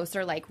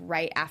closer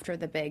right after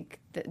the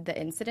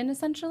incident,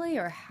 essentially,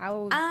 or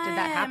how did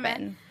that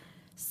happen?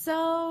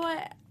 So,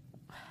 a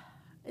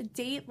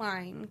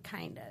Dateline,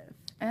 kind of.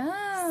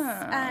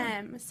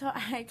 Oh. So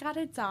I got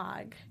a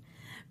dog.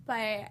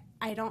 But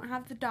I don't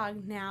have the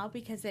dog now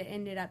because it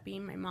ended up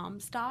being my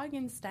mom's dog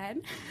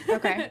instead.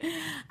 Okay.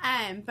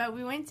 But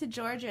we went to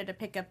Georgia to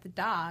pick up the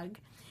dog,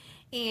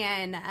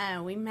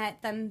 and we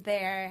met them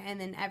there. And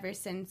then ever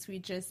since,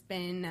 we've just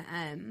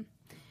been,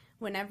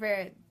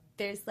 whenever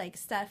there's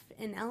stuff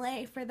in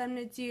LA for them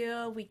to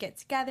do, we get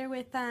together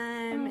with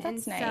them. Oh,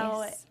 that's nice.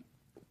 So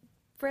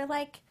we're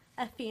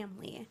a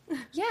family.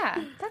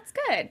 Yeah, that's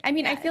good. I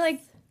mean, yes. I feel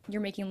like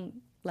you're making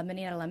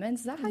lemonade out of lemons.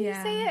 Is that how you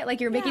say it?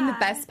 You're making the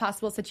best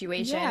possible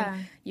situation. Yeah.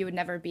 You would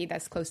never be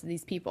this close to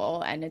these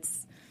people, and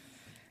it's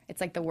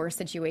the worst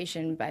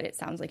situation, but it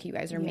sounds like you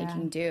guys are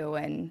making do.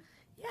 And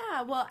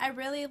yeah, well, I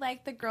really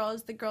like the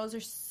girls. The girls are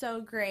so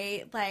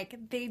great.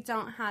 They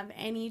don't have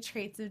any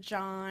traits of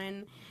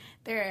John.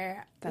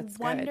 They're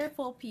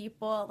wonderful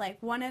people.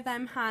 One of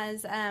them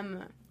has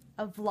a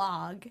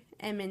vlog,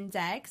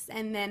 Dex,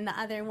 and then the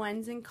other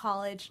one's in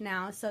college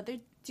now, so they're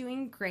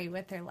doing great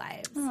with their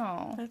lives.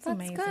 Oh, that's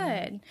amazing.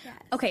 Good. Yes.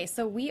 Okay,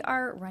 so we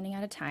are running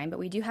out of time, but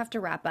we do have to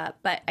wrap up.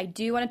 But I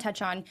do want to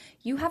touch on,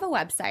 you have a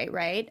website,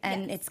 right?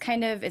 And it's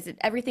is it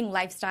everything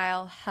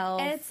lifestyle,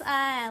 health? It's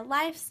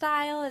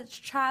lifestyle, it's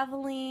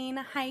traveling,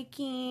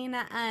 hiking,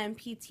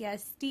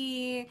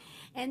 PTSD,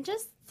 and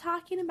just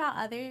talking about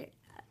other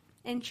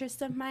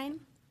interests of mine.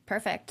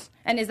 Perfect.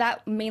 And is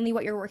that mainly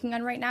what you're working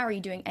on right now? Are you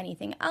doing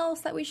anything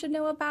else that we should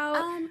know about?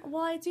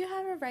 Well, I do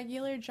have a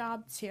regular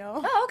job too.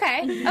 Oh,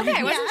 okay. Okay,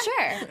 I wasn't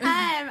sure.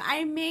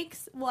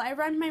 I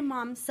run my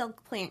mom's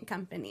silk plant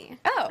company.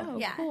 Oh,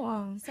 yeah.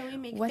 Cool. So we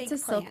make What's fake a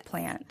silk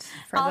plants.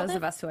 plant for those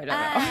of us who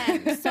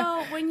don't know?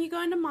 So when you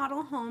go into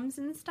model homes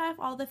and stuff,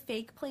 all the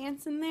fake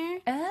plants in there,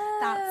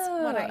 that's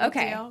what I do.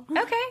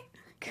 Okay,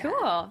 cool.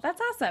 Yeah. That's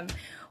awesome.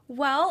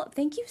 Well,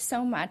 thank you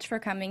so much for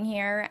coming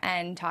here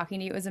and talking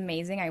to you. It was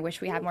amazing. I wish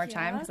we had more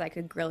time because I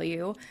could grill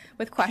you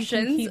with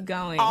questions. You can keep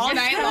going. All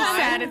night long.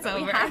 Sad it's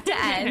over. We have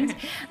to end.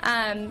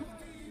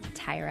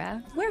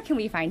 Tyra, where can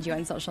we find you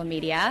on social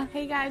media?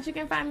 Hey guys, you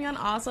can find me on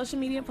all social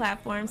media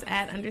platforms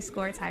at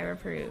 _Tyra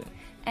Prude.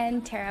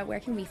 And Terra, where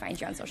can we find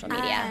you on social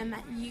media?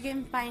 You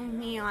can find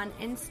me on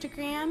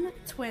Instagram,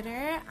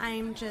 Twitter.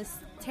 I'm just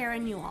Terra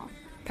Newell.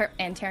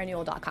 And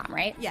terranewell.com,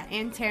 right? Yeah,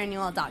 and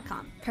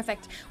terranewell.com.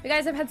 Perfect. We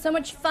guys have had so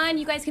much fun.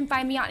 You guys can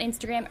find me on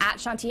Instagram at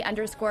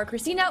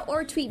Shanti_Christina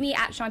or tweet me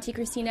at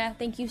ShantiChristina.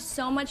 Thank you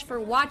so much for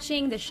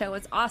watching. The show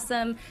was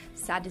awesome.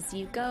 Sad to see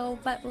you go,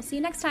 but we'll see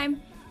you next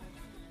time.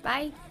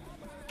 Bye.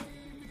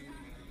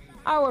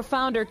 Our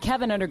founder,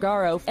 Kevin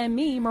Undergaro, and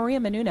me, Maria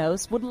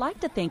Menounos, would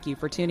like to thank you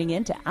for tuning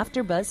in to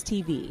AfterBuzz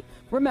TV.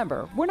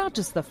 Remember, we're not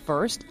just the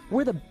first,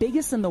 we're the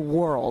biggest in the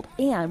world,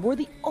 and we're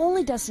the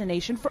only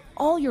destination for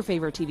all your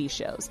favorite TV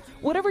shows.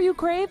 Whatever you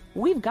crave,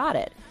 we've got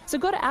it. So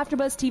go to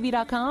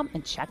AfterBuzzTV.com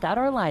and check out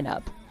our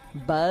lineup.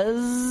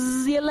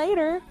 Buzz you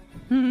later.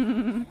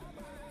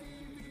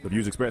 The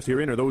views expressed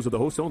herein are those of the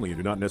hosts only and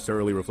do not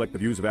necessarily reflect the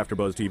views of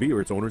AfterBuzz TV or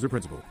its owners or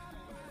principal.